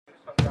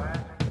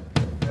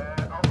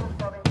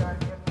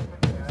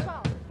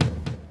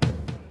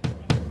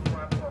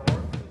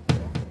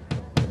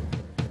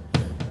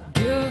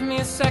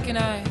second,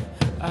 I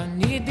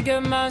need to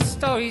get my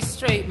story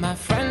straight. My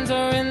friends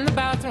are in the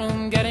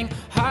bathroom getting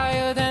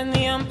higher than the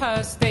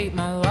Empire State.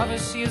 My lover,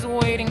 she's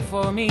waiting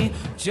for me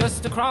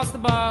just across the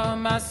bar.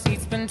 My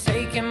seat's been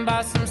taken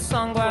by some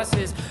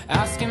sunglasses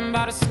asking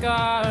about a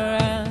scar.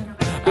 And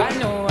I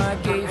know I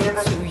gave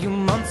it to you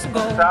months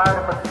ago.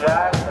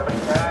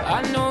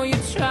 I know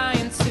you're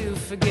trying to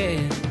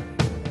forget,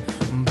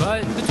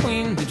 but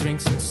between the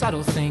drinks and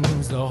subtle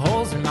things, the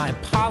holes in my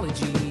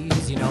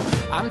apologies, you know,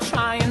 I'm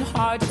trying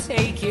hard to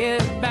take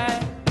it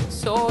back.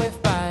 So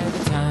if by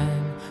the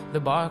time the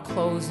bar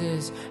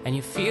closes and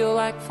you feel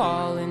like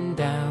falling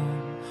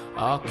down,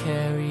 I'll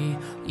carry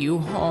you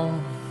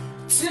home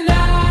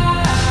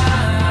tonight.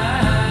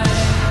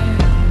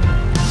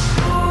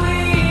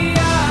 We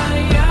are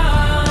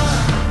young,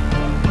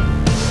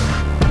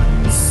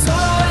 so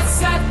let's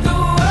set the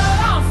world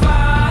on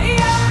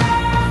fire.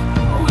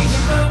 We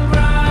can burn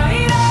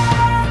brighter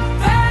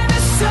than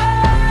the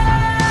sun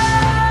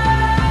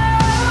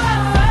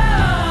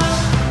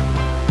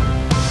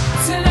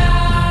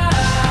tonight.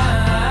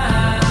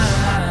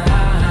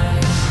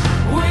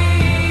 We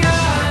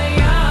are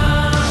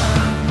young,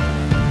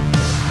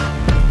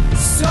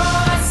 so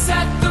let's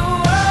set the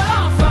world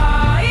on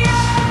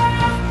fire.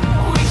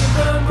 We can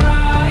burn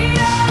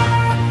brighter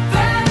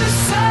than the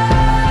sun.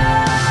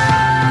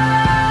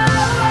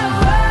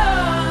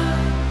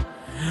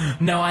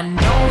 Now I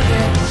know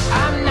that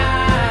I'm not